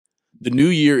The new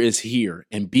year is here,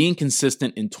 and being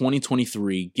consistent in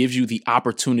 2023 gives you the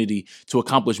opportunity to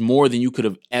accomplish more than you could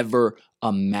have ever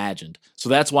imagined. So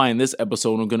that's why in this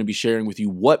episode, I'm going to be sharing with you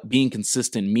what being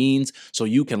consistent means so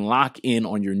you can lock in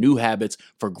on your new habits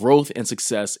for growth and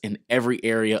success in every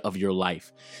area of your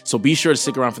life. So be sure to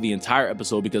stick around for the entire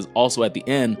episode, because also at the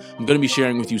end, I'm going to be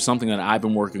sharing with you something that I've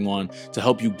been working on to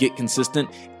help you get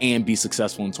consistent and be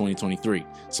successful in 2023.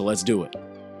 So let's do it.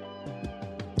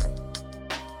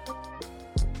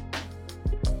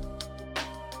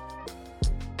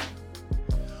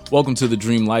 Welcome to the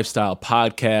Dream Lifestyle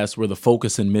Podcast, where the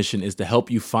focus and mission is to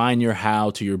help you find your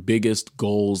how to your biggest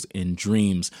goals and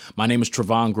dreams. My name is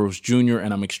Trevon Gross Jr.,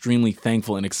 and I'm extremely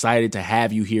thankful and excited to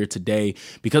have you here today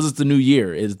because it's the new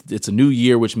year. It's a new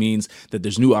year, which means that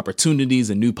there's new opportunities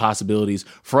and new possibilities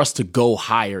for us to go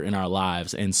higher in our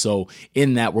lives. And so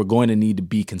in that, we're going to need to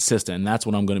be consistent. And that's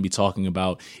what I'm going to be talking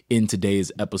about in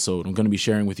today's episode. I'm going to be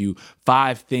sharing with you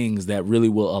 5 things that really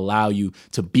will allow you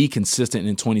to be consistent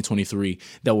in 2023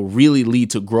 that will really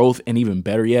lead to growth, and even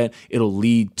better yet, it'll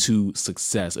lead to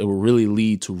success. It will really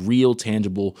lead to real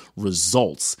tangible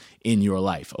results in your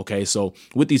life. Okay, so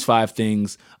with these 5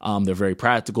 things, they're very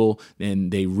practical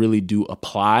and they really do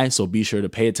apply. So be sure to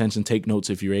pay attention, take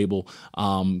notes if you're able,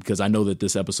 because I know that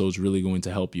this episode is really going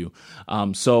to help you.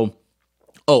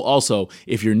 Also,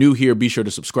 if you're new here, be sure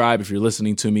to subscribe. If you're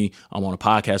listening to me on a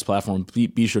podcast platform,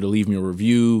 be sure to leave me a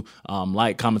review,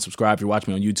 like, comment, subscribe. If you're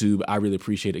watching me on YouTube, I really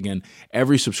appreciate it. Again,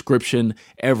 every subscription,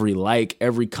 every like,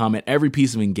 every comment, every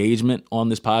piece of engagement on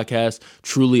this podcast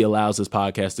truly allows this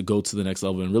podcast to go to the next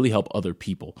level and really help other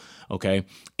people. Okay.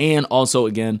 And also,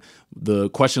 again, the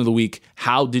question of the week: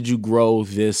 how did you grow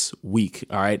this week?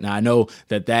 All right. Now I know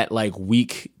that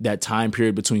week, that time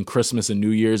period between Christmas and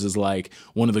New Year's is like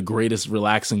one of the greatest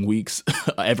relaxing weeks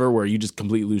ever, where you just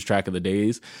completely lose track of the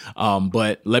days.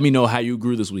 But let me know how you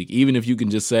grew this week. Even if you can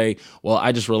just say, well,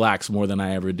 I just relaxed more than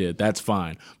I ever did. That's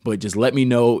fine. But just let me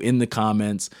know in the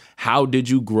comments, how did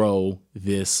you grow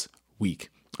this week?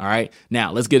 All right.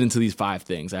 Now let's get into these 5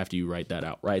 things after you write that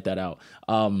out.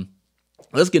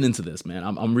 Let's get into this, man.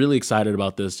 I'm really excited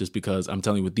about this, just because I'm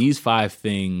telling you, with these 5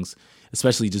 things,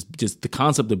 especially just the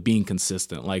concept of being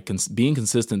consistent, being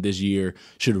consistent this year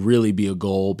should really be a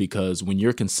goal, because when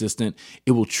you're consistent,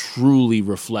 it will truly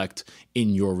reflect in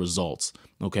your results.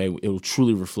 Okay, it will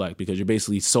truly reflect, because you're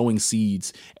basically sowing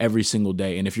seeds every single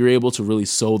day. And if you're able to really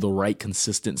sow the right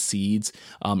consistent seeds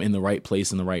in the right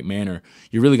place, in the right manner,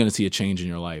 you're really going to see a change in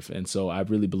your life. And so I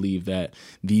really believe that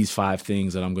these 5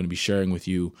 things that I'm going to be sharing with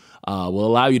you will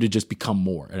allow you to just become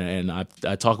more. And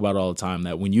I talk about it all the time,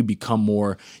 that when you become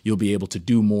more, you'll be able to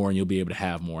do more and you'll be able to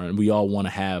have more. And we all want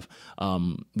to have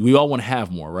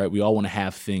more, right? We all want to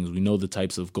have things. We know the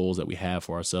types of goals that we have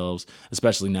for ourselves,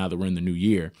 especially now that we're in the new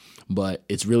year. But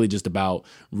it's really just about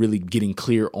really getting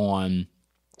clear on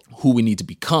who we need to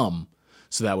become,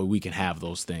 so that way we can have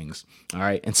those things. All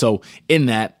right. And so in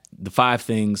that, the 5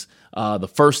 things,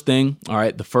 the first thing, all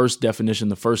right, the first definition,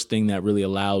 the first thing that really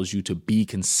allows you to be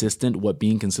consistent, what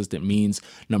being consistent means,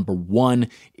 number 1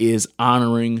 is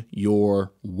honoring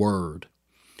your word.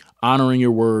 Honoring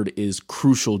your word is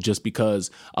crucial, just because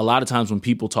a lot of times when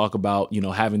people talk about,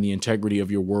 having the integrity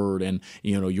of your word, and,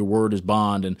 your word is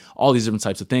bond, and all these different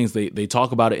types of things, they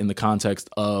talk about it in the context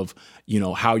of,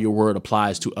 how your word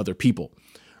applies to other people,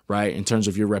 right? In terms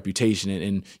of your reputation,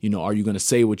 and are you going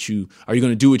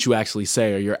to do what you actually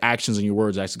say? Are your actions and your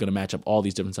words actually going to match up? All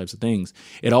these different types of things.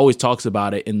 It always talks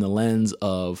about it in the lens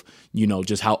of,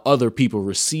 just how other people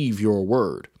receive your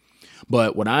word.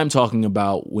 But what I'm talking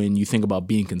about when you think about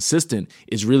being consistent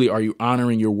is really, are you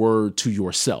honoring your word to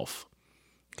yourself?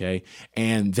 Okay.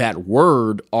 And that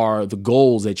word are the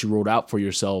goals that you wrote out for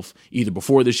yourself, either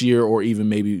before this year or even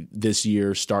maybe this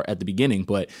year start at the beginning.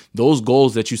 But those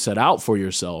goals that you set out for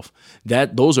yourself,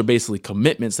 those are basically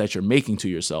commitments that you're making to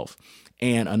yourself.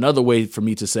 And another way for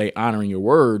me to say honoring your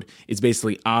word is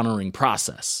basically honoring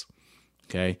process.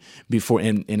 Okay.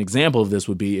 An example of this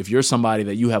would be if you're somebody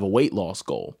that you have a weight loss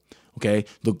goal. Okay.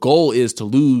 The goal is to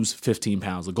lose 15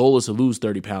 pounds. The goal is to lose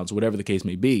 30 pounds, whatever the case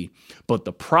may be. But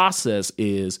the process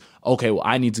is, okay, well,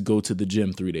 I need to go to the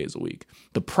gym 3 days a week.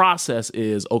 The process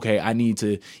is, okay, I need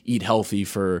to eat healthy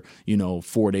for,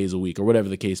 4 days a week, or whatever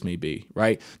the case may be,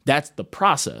 right? That's the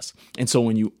process. And so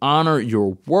when you honor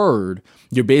your word,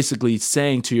 you're basically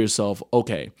saying to yourself,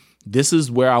 okay, this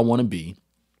is where I want to be.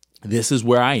 This is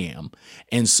where I am.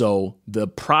 And so the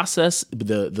process,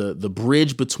 the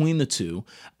bridge between the two,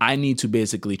 I need to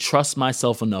basically trust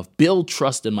myself enough, build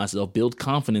trust in myself, build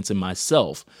confidence in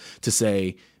myself to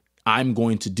say, I'm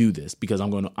going to do this because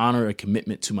I'm going to honor a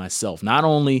commitment to myself. Not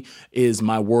only is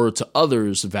my word to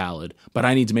others valid, but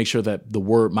I need to make sure that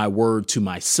my word to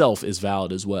myself is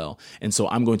valid as well. And so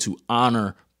I'm going to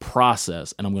honor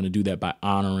process, and I'm going to do that by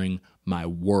honoring my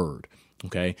word.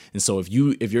 Okay. And so if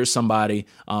you're somebody,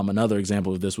 another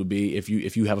example of this would be if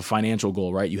you have a financial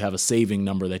goal, right? You have a saving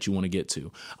number that you want to get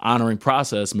to. Honoring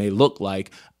process may look like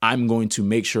I'm going to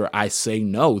make sure I say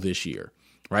no this year.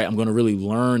 Right? I'm going to really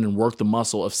learn and work the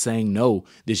muscle of saying no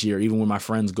this year, even when my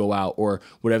friends go out or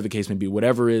whatever the case may be.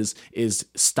 Whatever is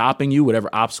stopping you, whatever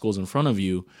obstacles in front of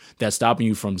you that's stopping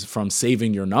you from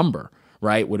saving your number,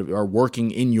 right? Or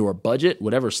working in your budget,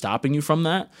 whatever's stopping you from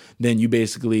that, then you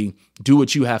basically do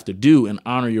what you have to do and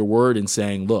honor your word and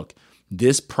saying, look,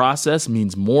 this process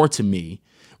means more to me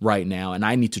right now, and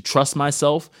I need to trust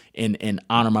myself and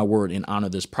honor my word and honor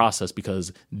this process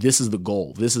because this is the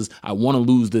goal. I want to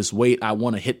lose this weight. I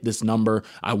want to hit this number.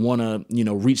 I want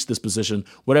to, reach this position,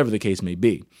 whatever the case may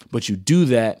be. But you do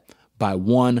that by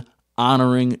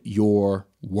honoring your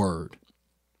word.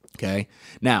 Okay.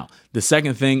 Now, the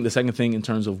second thing in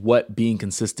terms of what being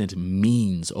consistent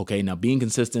means. Okay. Now, being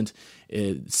consistent,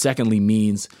 secondly,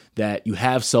 means that you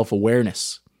have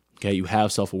self-awareness. Okay, you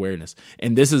have self-awareness.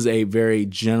 And this is a very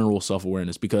general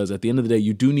self-awareness because at the end of the day,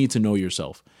 you do need to know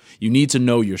yourself. You need to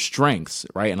know your strengths,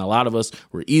 right? And a lot of us,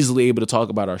 we're easily able to talk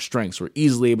about our strengths. We're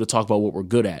easily able to talk about what we're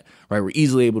good at, right? We're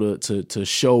easily able to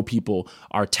show people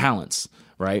our talents,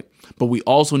 right? But we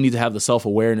also need to have the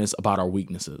self-awareness about our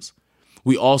weaknesses.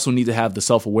 We also need to have the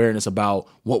self-awareness about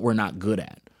what we're not good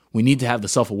at. We need to have the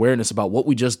self-awareness about what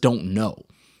we just don't know.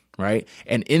 Right.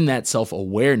 And in that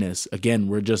self-awareness, again,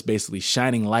 we're just basically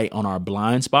shining light on our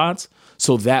blind spots.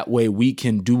 So that way we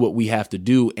can do what we have to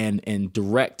do and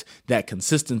direct that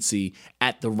consistency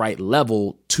at the right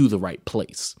level to the right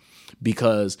place.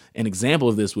 Because an example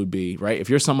of this would be, right, if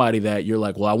you're somebody that you're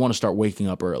like, well, I want to start waking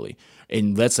up early.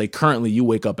 And let's say currently you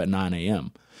wake up at 9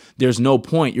 a.m. There's no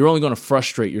point. You're only going to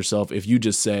frustrate yourself if you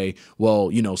just say,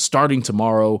 well, starting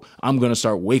tomorrow, I'm going to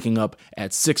start waking up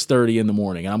at 6:30 in the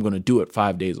morning and I'm going to do it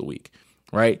 5 days a week.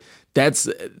 Right. That's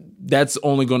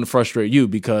only going to frustrate you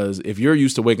because if you're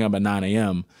used to waking up at 9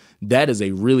 a.m., that is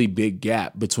a really big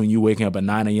gap between you waking up at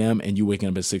 9 a.m. and you waking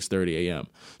up at 6:30 a.m.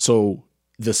 So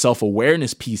the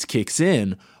self-awareness piece kicks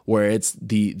in where it's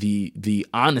the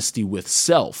honesty with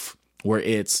self, where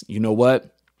it's, you know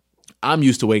what? I'm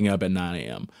used to waking up at 9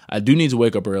 a.m. I do need to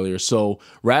wake up earlier. So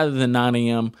rather than 9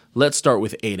 a.m., let's start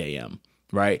with 8 a.m.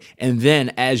 Right. And then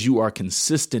as you are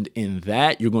consistent in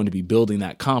that, you're going to be building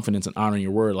that confidence and honoring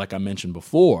your word, like I mentioned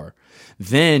before.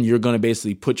 Then you're going to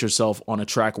basically put yourself on a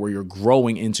track where you're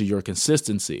growing into your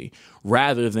consistency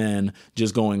rather than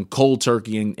just going cold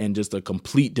turkey and just a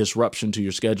complete disruption to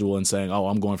your schedule and saying, oh,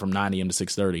 I'm going from 9 a.m. to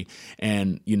 6:30.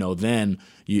 And, then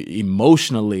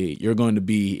emotionally, you're going to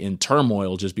be in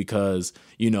turmoil just because,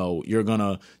 the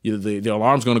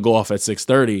alarm's going to go off at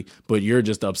 6:30, but you're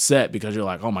just upset because you're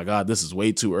like, oh my God, this is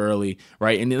way too early.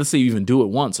 Right. And let's say you even do it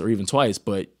once or even twice,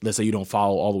 but let's say you don't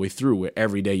follow all the way through where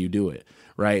every day you do it.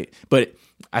 Right. But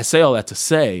I say all that to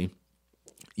say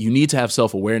you need to have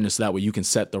self-awareness so that way you can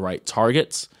set the right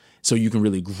targets so you can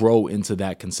really grow into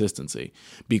that consistency.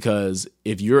 Because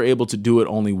if you're able to do it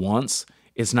only once,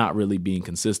 it's not really being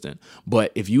consistent.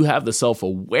 But if you have the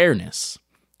self-awareness,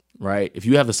 right? If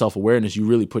you have the self-awareness, you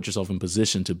really put yourself in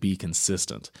position to be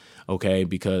consistent. Okay.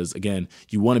 Because again,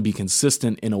 you want to be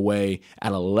consistent in a way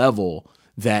at a level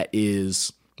that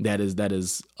is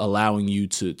allowing you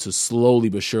to slowly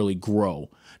but surely grow,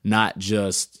 not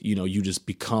just, you just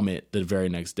become it the very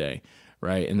next day.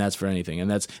 Right. And that's for anything.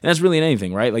 And that's really in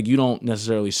anything, right? Like you don't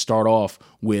necessarily start off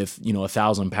with,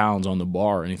 1,000 pounds on the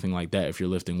bar or anything like that. If you're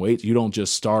lifting weights, you don't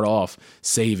just start off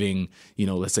saving,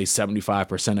 let's say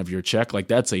 75% of your check. Like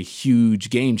that's a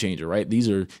huge game changer, right? These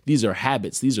are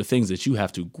habits. These are things that you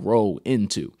have to grow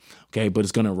into. Okay. But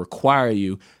it's going to require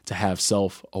you to have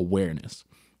self-awareness.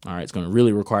 All right, it's going to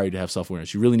really require you to have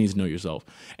self-awareness. You really need to know yourself.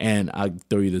 And I'll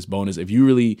throw you this bonus. If you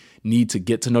really need to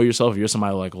get to know yourself, if you're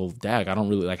somebody like, well, dag, I don't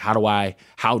really like, how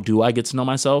do I get to know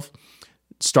myself?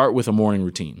 Start with a morning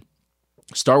routine.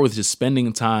 Start with just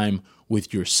spending time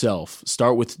with yourself.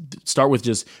 Start with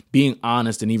just being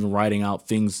honest and even writing out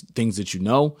things that you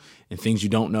know and things you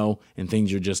don't know and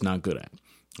things you're just not good at.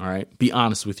 All right, be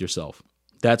honest with yourself.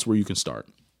 That's where you can start.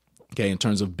 Okay, in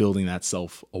terms of building that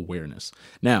self-awareness.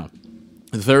 Now,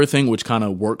 the third thing, which kind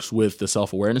of works with the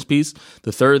self-awareness piece,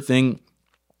 the third thing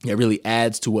that really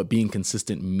adds to what being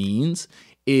consistent means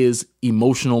is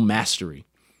emotional mastery.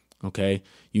 Okay.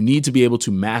 You need to be able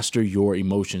to master your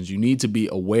emotions. You need to be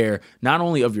aware not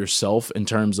only of yourself in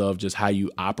terms of just how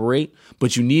you operate,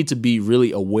 but you need to be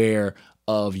really aware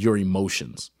of your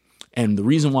emotions. And the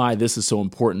reason why this is so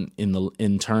important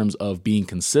in terms of being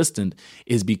consistent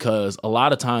is because a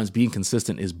lot of times being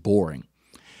consistent is boring.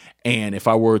 And if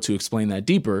I were to explain that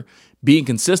deeper, being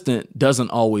consistent doesn't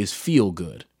always feel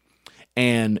good.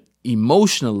 And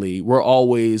emotionally, we're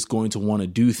always going to want to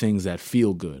do things that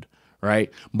feel good,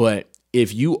 right? But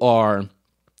if you are,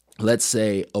 let's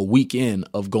say, a week in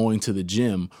of going to the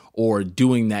gym or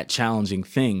doing that challenging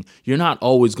thing, you're not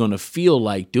always going to feel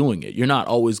like doing it. You're not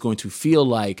always going to feel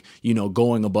like,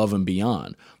 going above and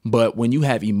beyond. But when you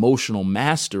have emotional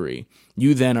mastery,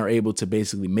 you then are able to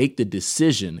basically make the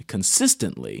decision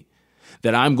consistently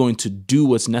that I'm going to do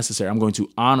what's necessary. I'm going to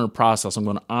honor process. I'm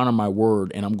going to honor my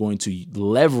word, and I'm going to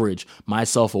leverage my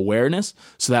self-awareness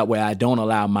so that way I don't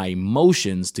allow my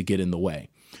emotions to get in the way.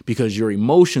 Because your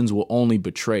emotions will only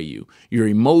betray you. Your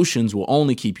emotions will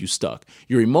only keep you stuck.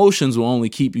 Your emotions will only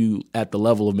keep you at the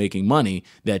level of making money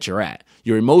that you're at.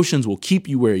 Your emotions will keep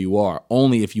you where you are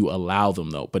only if you allow them,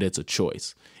 though. But it's a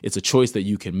choice. It's a choice that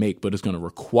you can make, but it's going to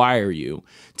require you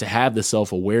to have the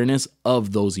self-awareness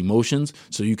of those emotions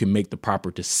so you can make the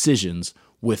proper decisions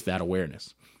with that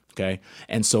awareness. Okay.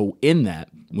 And so in that,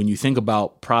 when you think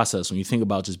about process, when you think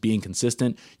about just being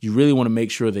consistent, you really want to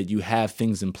make sure that you have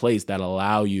things in place that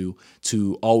allow you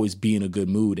to always be in a good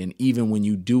mood. And even when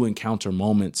you do encounter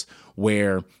moments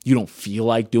where you don't feel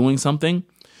like doing something,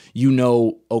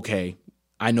 okay,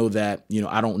 I know that,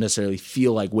 I don't necessarily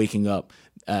feel like waking up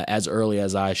as early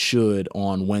as I should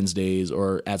on Wednesdays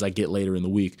or as I get later in the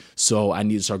week. So I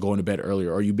need to start going to bed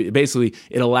earlier. Or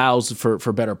it allows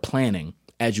for better planning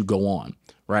as you go on.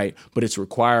 Right. But it's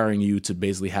requiring you to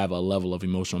basically have a level of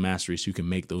emotional mastery so you can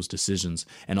make those decisions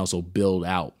and also build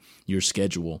out your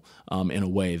schedule in a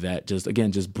way that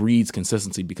just breeds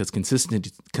consistency, because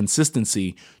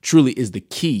consistency truly is the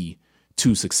key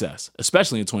to success,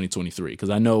 especially in 2023, because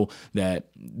I know that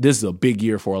this is a big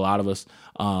year for a lot of us.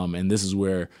 And this is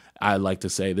where I like to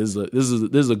say this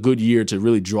is a good year to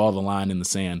really draw the line in the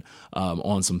sand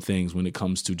on some things when it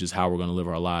comes to just how we're going to live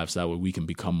our lives. That way we can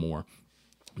become more.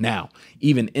 Now,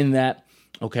 even in that,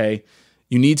 okay,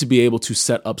 you need to be able to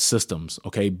set up systems,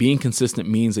 okay? Being consistent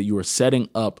means that you are setting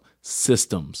up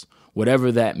systems,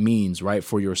 whatever that means, right,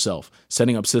 for yourself.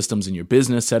 Setting up systems in your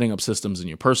business, setting up systems in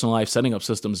your personal life, setting up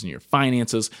systems in your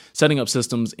finances, setting up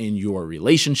systems in your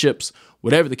relationships,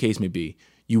 whatever the case may be.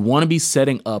 You want to be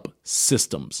setting up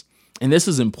systems. And this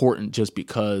is important just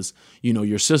because,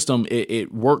 your system,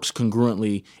 it works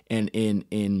congruently and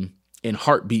in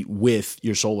heartbeat with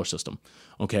your solar system.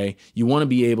 Okay. You want to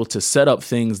be able to set up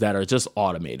things that are just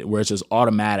automated, where it's just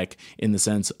automatic in the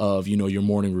sense of, your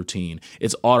morning routine.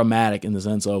 It's automatic in the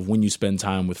sense of when you spend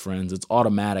time with friends. It's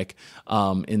automatic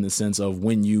in the sense of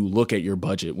when you look at your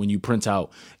budget, when you print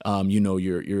out,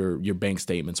 your bank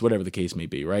statements, whatever the case may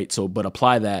be. Right. So, but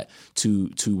apply that to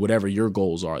whatever your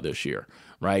goals are this year.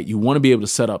 Right. You want to be able to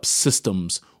set up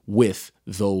systems with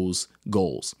those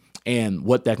goals. And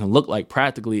what that can look like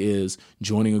practically is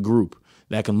joining a group.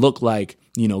 That can look like,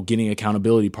 getting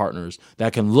accountability partners.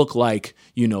 That can look like,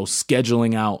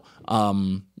 scheduling out,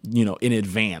 in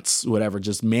advance, whatever,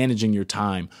 just managing your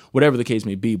time, whatever the case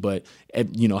may be. But,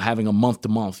 having a month to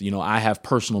month, I have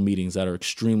personal meetings that are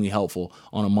extremely helpful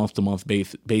on a month to month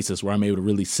basis where I'm able to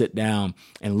really sit down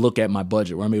and look at my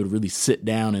budget, where I'm able to really sit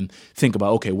down and think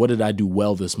about, okay, what did I do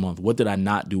well this month? What did I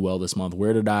not do well this month?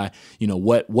 Where did I,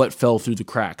 what fell through the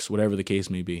cracks, whatever the case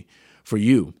may be for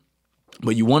you.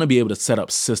 But you want to be able to set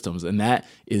up systems, and that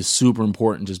is super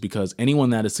important just because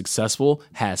anyone that is successful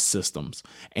has systems,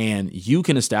 and you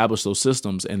can establish those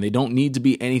systems, and they don't need to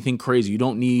be anything crazy. You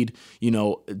don't need,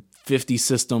 50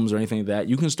 systems or anything like that.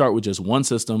 You can start with just one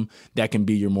system that can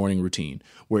be your morning routine,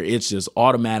 where it's just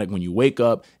automatic. When you wake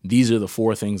up, these are the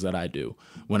 4 things that I do.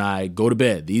 When I go to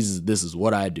bed, this is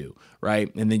what I do,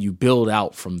 right? And then you build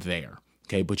out from there.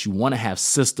 Okay, but you want to have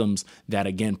systems that,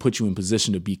 again, put you in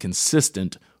position to be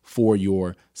consistent for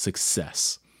your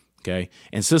success. Okay.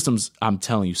 And systems, I'm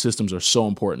telling you, systems are so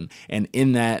important. And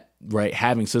in that, right,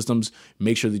 having systems,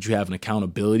 make sure that you have an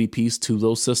accountability piece to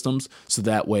those systems. So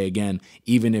that way, again,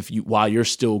 even if while you're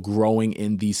still growing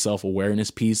in the self-awareness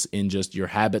piece in just your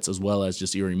habits as well as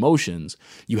just your emotions,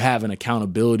 you have an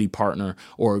accountability partner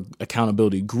or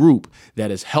accountability group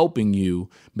that is helping you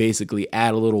basically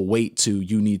add a little weight to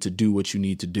you need to do what you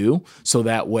need to do. So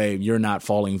that way you're not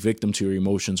falling victim to your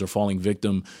emotions or falling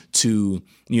victim to,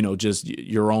 just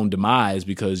your own demise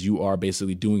because you are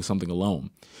basically doing something alone.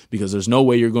 Because there's no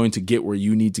way you're going to get where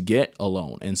you need to get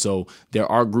alone. And so there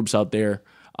are groups out there.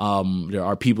 There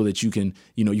are people that you can,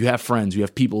 you have friends, you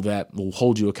have people that will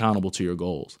hold you accountable to your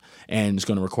goals. And it's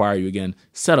going to require you, again,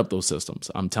 set up those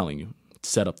systems. I'm telling you,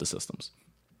 set up the systems.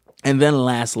 And then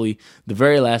lastly, the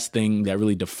very last thing that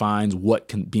really defines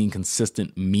what being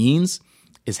consistent means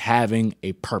is having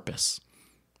a purpose.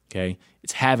 Okay.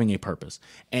 It's having a purpose,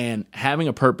 and having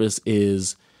a purpose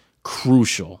is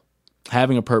crucial.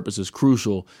 Having a purpose is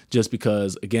crucial just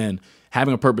because, again,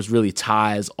 having a purpose really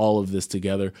ties all of this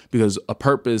together, because a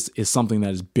purpose is something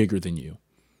that is bigger than you.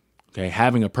 Okay.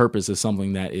 Having a purpose is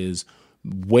something that is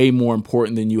way more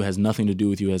important than you, has nothing to do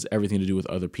with you, has everything to do with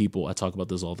other people. I talk about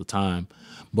this all the time,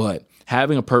 but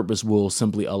having a purpose will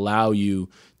simply allow you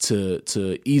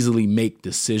to easily make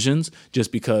decisions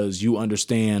just because you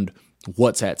understand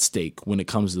what's at stake when it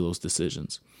comes to those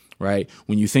decisions, right?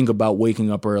 When you think about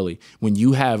waking up early, when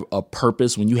you have a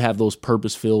purpose, when you have those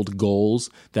purpose-filled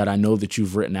goals that I know that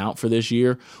you've written out for this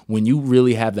year, when you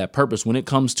really have that purpose, when it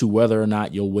comes to whether or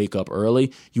not you'll wake up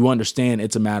early, you understand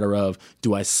it's a matter of,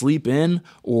 do I sleep in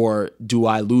or do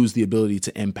I lose the ability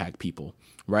to impact people,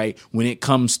 right? When it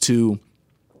comes to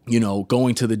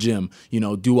going to the gym,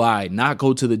 do I not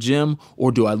go to the gym,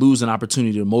 or do I lose an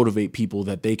opportunity to motivate people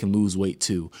that they can lose weight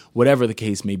too? Whatever the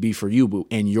case may be for you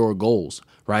and your goals,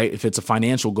 right? If it's a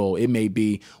financial goal, it may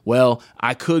be, well,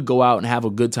 I could go out and have a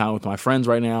good time with my friends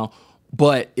right now,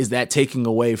 but is that taking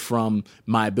away from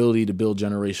my ability to build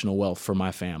generational wealth for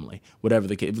my family? Whatever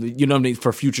the case,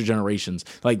 for future generations.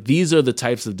 Like, these are the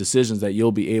types of decisions that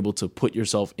you'll be able to put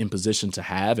yourself in position to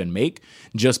have and make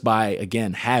just by,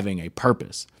 again, having a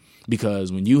purpose.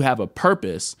 Because when you have a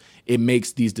purpose, it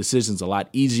makes these decisions a lot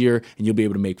easier, and you'll be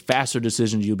able to make faster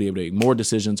decisions. You'll be able to make more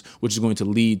decisions, which is going to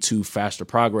lead to faster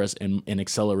progress and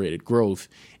accelerated growth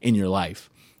in your life.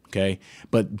 Okay.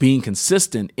 But being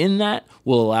consistent in that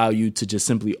will allow you to just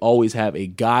simply always have a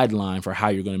guideline for how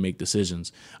you're going to make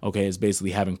decisions. Okay. It's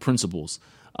basically having principles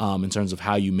in terms of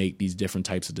how you make these different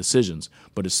types of decisions.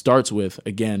 But it starts with,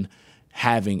 again,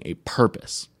 having a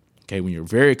purpose. Okay. When you're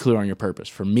very clear on your purpose.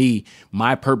 For me,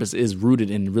 my purpose is rooted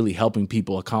in really helping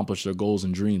people accomplish their goals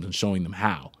and dreams and showing them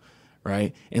how.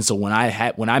 Right. And so when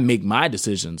I make my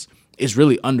decisions, it's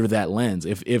really under that lens.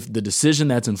 If the decision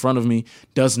that's in front of me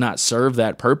does not serve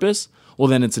that purpose, well,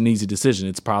 then it's an easy decision.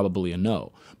 It's probably a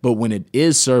no. But when it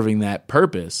is serving that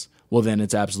purpose, well, then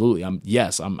it's absolutely, I'm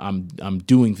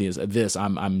doing this.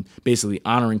 I'm basically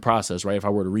honoring process, right? If I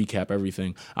were to recap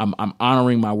everything, I'm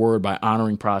honoring my word by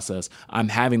honoring process. I'm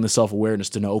having the self-awareness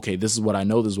to know, okay, this is what I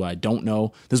know. This is what I don't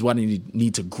know. This is what I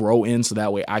need to grow in, so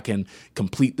that way I can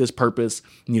complete this purpose.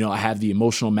 I have the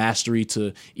emotional mastery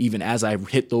to, even as I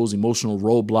hit those emotional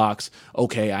roadblocks,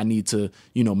 okay, I need to,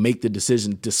 make the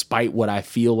decision despite what I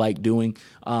feel like doing.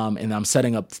 And I'm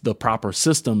setting up the proper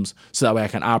systems so that way I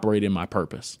can operate in my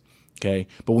purpose. Okay.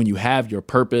 But when you have your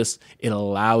purpose, it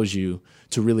allows you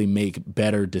to really make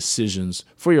better decisions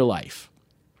for your life.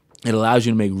 It allows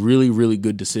you to make really, really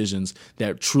good decisions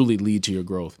that truly lead to your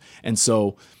growth. And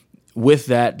so with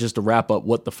that, just to wrap up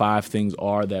what the 5 things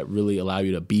are that really allow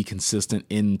you to be consistent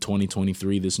in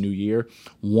 2023, this new year.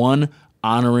 1,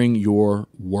 honoring your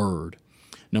word.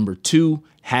 Number 2,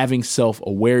 having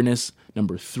self-awareness.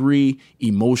 Number 3,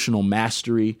 emotional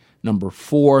mastery. Number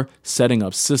 4, setting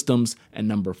up systems. And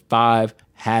number 5,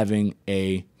 having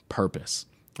a purpose.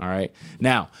 All right.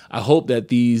 Now, I hope that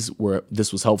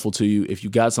this was helpful to you. If you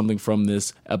got something from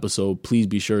this episode, please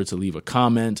be sure to leave a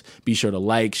comment. Be sure to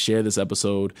like, share this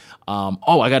episode. I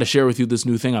got to share with you this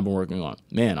new thing I've been working on.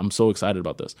 Man, I'm so excited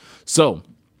about this. So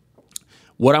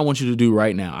what I want you to do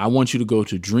right now, I want you to go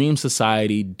to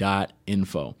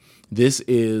dreamsociety.info. This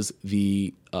is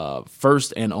the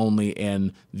first and only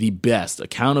and the best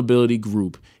accountability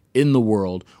group in the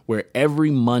world, where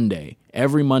every Monday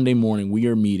morning we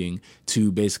are meeting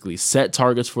to basically set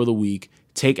targets for the week,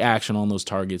 take action on those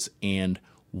targets, and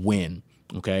win.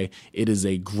 Okay. It is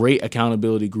a great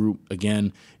accountability group.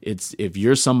 Again, if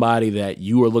you're somebody that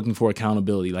you are looking for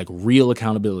accountability, like real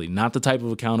accountability, not the type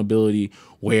of accountability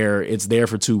where it's there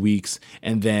for 2 weeks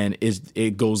and then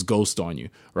it goes ghost on you,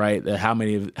 right? How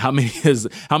many of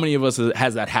us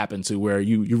has that happened to, where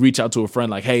you reach out to a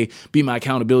friend like, hey, be my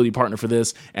accountability partner for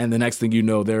this, and the next thing you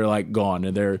know, they're like gone,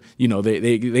 and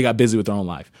they got busy with their own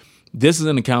life. This is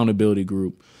an accountability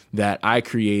group that I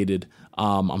created.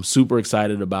 I'm super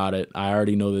excited about it. I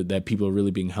already know that people are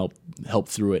really being helped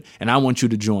through it, and I want you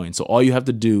to join. So all you have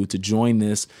to do to join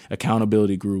this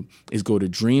accountability group is go to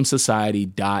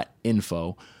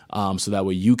dreamsociety.info. so that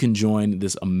way you can join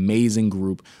this amazing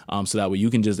group, so that way you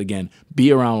can just, again,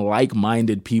 be around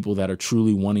like-minded people that are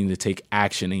truly wanting to take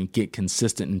action and get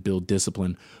consistent and build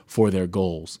discipline for their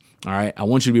goals. All right. I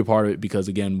want you to be a part of it because,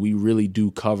 again, we really do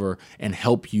cover and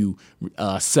help you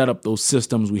set up those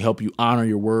systems. We help you honor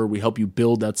your word. We help you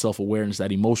build that self-awareness,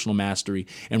 that emotional mastery,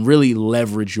 and really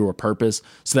leverage your purpose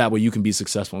so that way you can be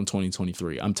successful in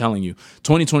 2023. I'm telling you,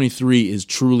 2023 is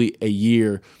truly a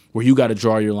year where you got to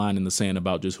draw your line in the sand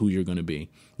about just who you're going to be.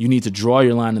 You need to draw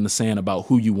your line in the sand about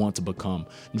who you want to become.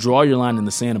 Draw your line in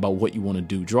the sand about what you want to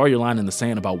do. Draw your line in the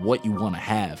sand about what you want to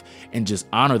have, and just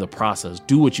honor the process.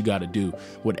 Do what you got to do.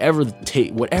 Whatever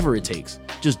it takes,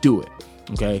 just do it.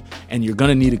 Okay. And you're going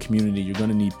to need a community. You're going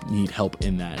to need help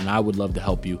in that. And I would love to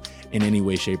help you in any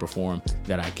way, shape, or form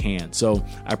that I can. So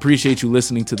I appreciate you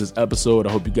listening to this episode.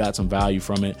 I hope you got some value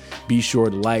from it. Be sure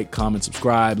to like, comment,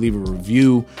 subscribe, leave a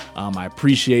review. I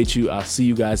appreciate you. I'll see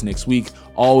you guys next week.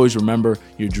 Always remember,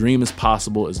 your dream is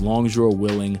possible as long as you're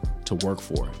willing to work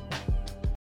for it.